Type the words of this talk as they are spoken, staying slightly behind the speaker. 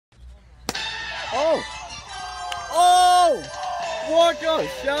Oh! Oh!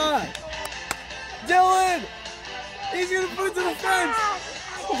 Walk-off shot! Dylan! He's gonna put it to the fence!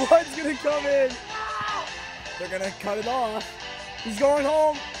 One's gonna come in. They're gonna cut it off. He's going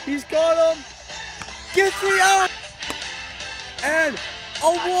home. He's caught him. Gets the out! And a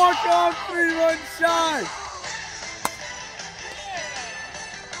walk-off 3-run shot!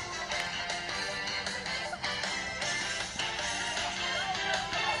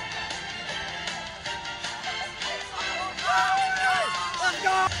 Let's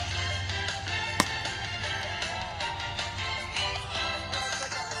go!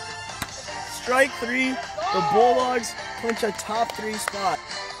 Strike 3, the Bulldogs clinch a top 3 spot.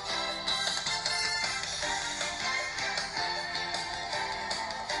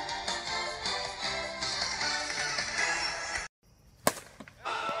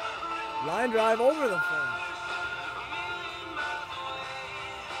 Line drive over the fence.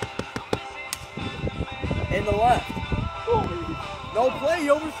 In the left. No play, he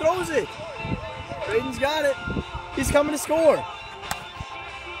overthrows it. Braden's got it. He's coming to score.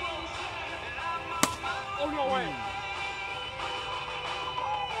 Oh, no way.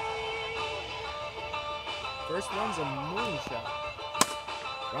 First one's a moonshot.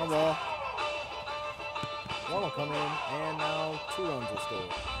 Ground ball. One will come in, and now 2 runs will score.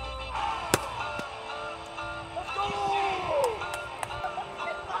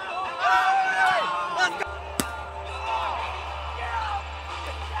 Let's go!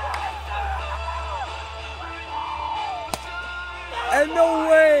 And no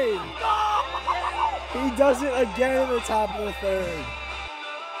way! He does it again in the top of the 3rd.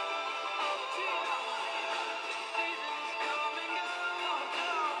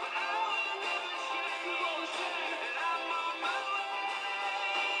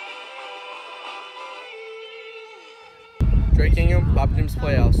 Drake Ingham, Papa Jim's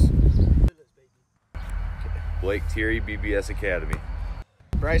Playhouse. Blake Thierry, BBS Academy.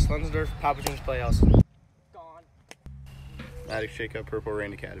 Bryce Lensdorf, Papa Jim's Playhouse. Gone. Maddox Jacob, Purple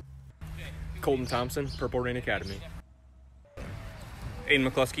Rain Academy. Colton Thompson, Purple Rain Academy. Aiden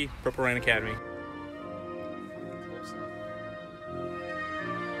McCluskey, Purple Rain Academy.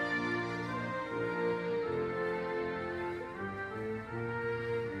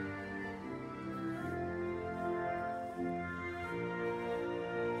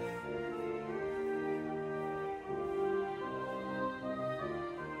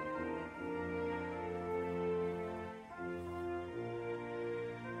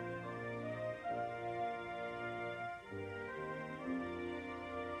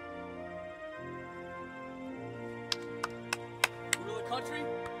 Country?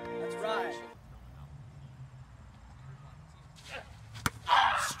 That's right.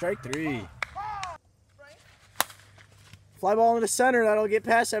 Strike 3. Fly ball into center. That'll get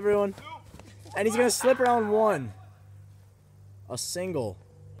past everyone. And he's going to slip around 1. A single.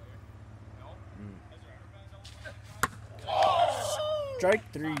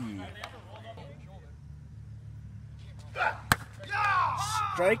 Strike 3.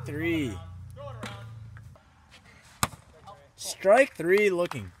 Strike 3. Strike 3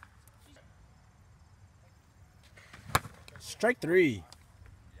 looking. Strike 3.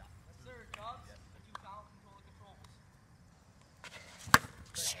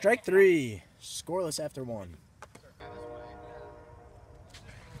 Strike 3. Scoreless after 1.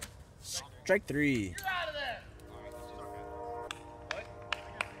 Strike 3.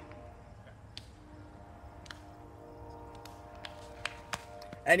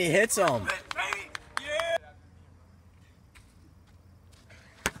 And he hits him.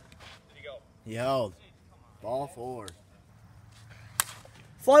 He held. Ball 4.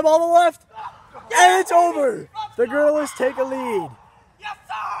 Fly ball to the left. And it's over. The Gorillas take a lead. Yes,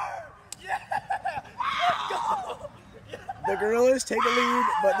 sir! Yeah! Let's go! The Gorillas take a lead,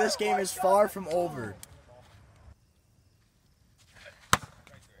 but this game is far from over.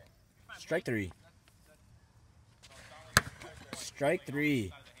 Strike 3. Strike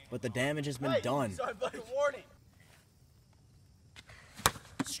 3. But the damage has been done.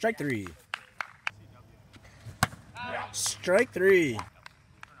 Strike 3. Strike 3.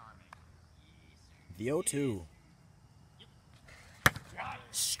 The 0-2.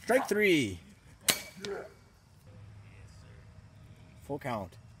 Strike 3. Full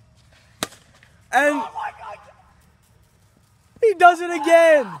count. And he does it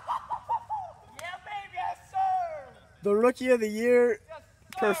again. Yeah, baby, yes, sir! The Rookie of the Year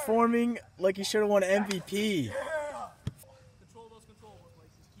performing like he should have won MVP.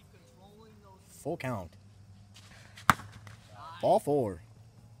 Full count. Ball 4.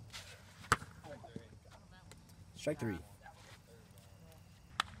 Strike 3.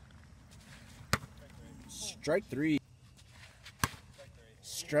 Strike three.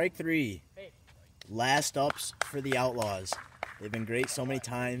 Strike three. Last ups for the Outlaws. They've been great so many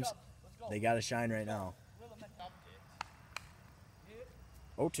times. They got to shine right now.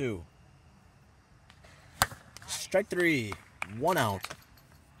 0-2. Strike three. 1 out.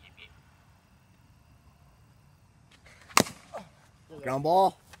 Ground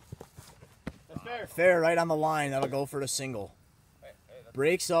ball. Fair right on the line. That'll go for the single.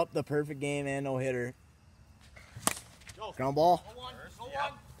 Breaks up the perfect game and no hitter. Ground ball.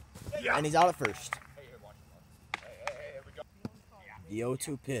 And he's out at first. The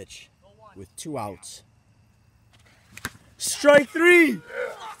 0-2 pitch with 2 outs. Strike three!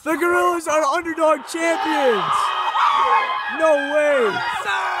 The Gorillas are underdog champions! No way!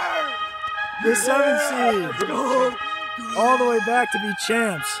 The 7 seed all the way back to be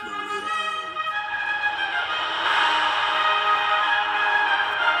champs.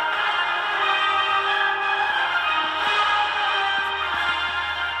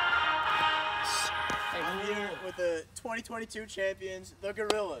 I'm here with the 2022 champions, the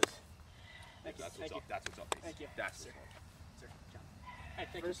Gorillas. That's what's up. That's what's up. Thank you. That's Hey,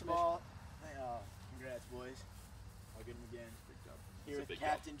 thank First you of so much. all, congrats, boys. I'll get them again. Here with Big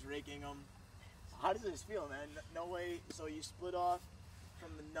Captain Drake Ingham. How does this feel, man? No way. So you split off from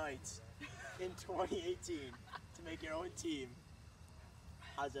the Knights in 2018 to make your own team.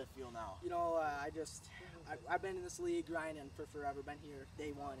 How does that feel now? You know, I've been in this league grinding for forever. Been here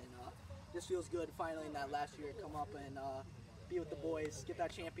day one, and this feels good. Finally, in that last year, come up and be with the boys, get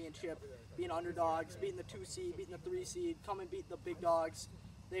that championship, being underdogs, beating the 2 seed, beating the 3 seed, come and beat the big dogs.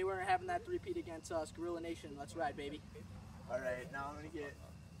 They weren't having that three-peat against us. Gorilla Nation, let's ride, baby. All right, now I'm gonna get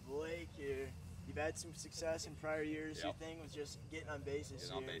Blake here. You've had some success in prior years. Yep. Your thing was just getting on base this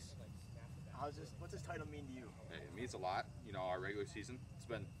Getting on year. base. What's this title mean to you? Hey, it means a lot. You know, our regular season, it's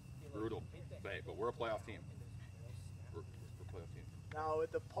been brutal. But we're a playoff team. We're a playoff team. Now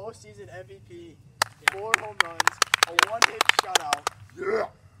with the postseason MVP, 4 home runs, a 1-hit shutout. Yeah.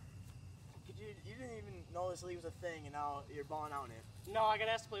 You didn't even know this league was a thing, and now you're balling out in it. No, I got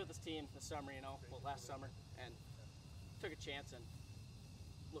asked to play with this team this summer, last summer, and took a chance, and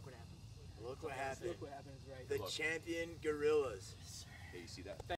look what happened. Look what happened. Look what happened, is right. The champion Gorillas. Hey, you see that?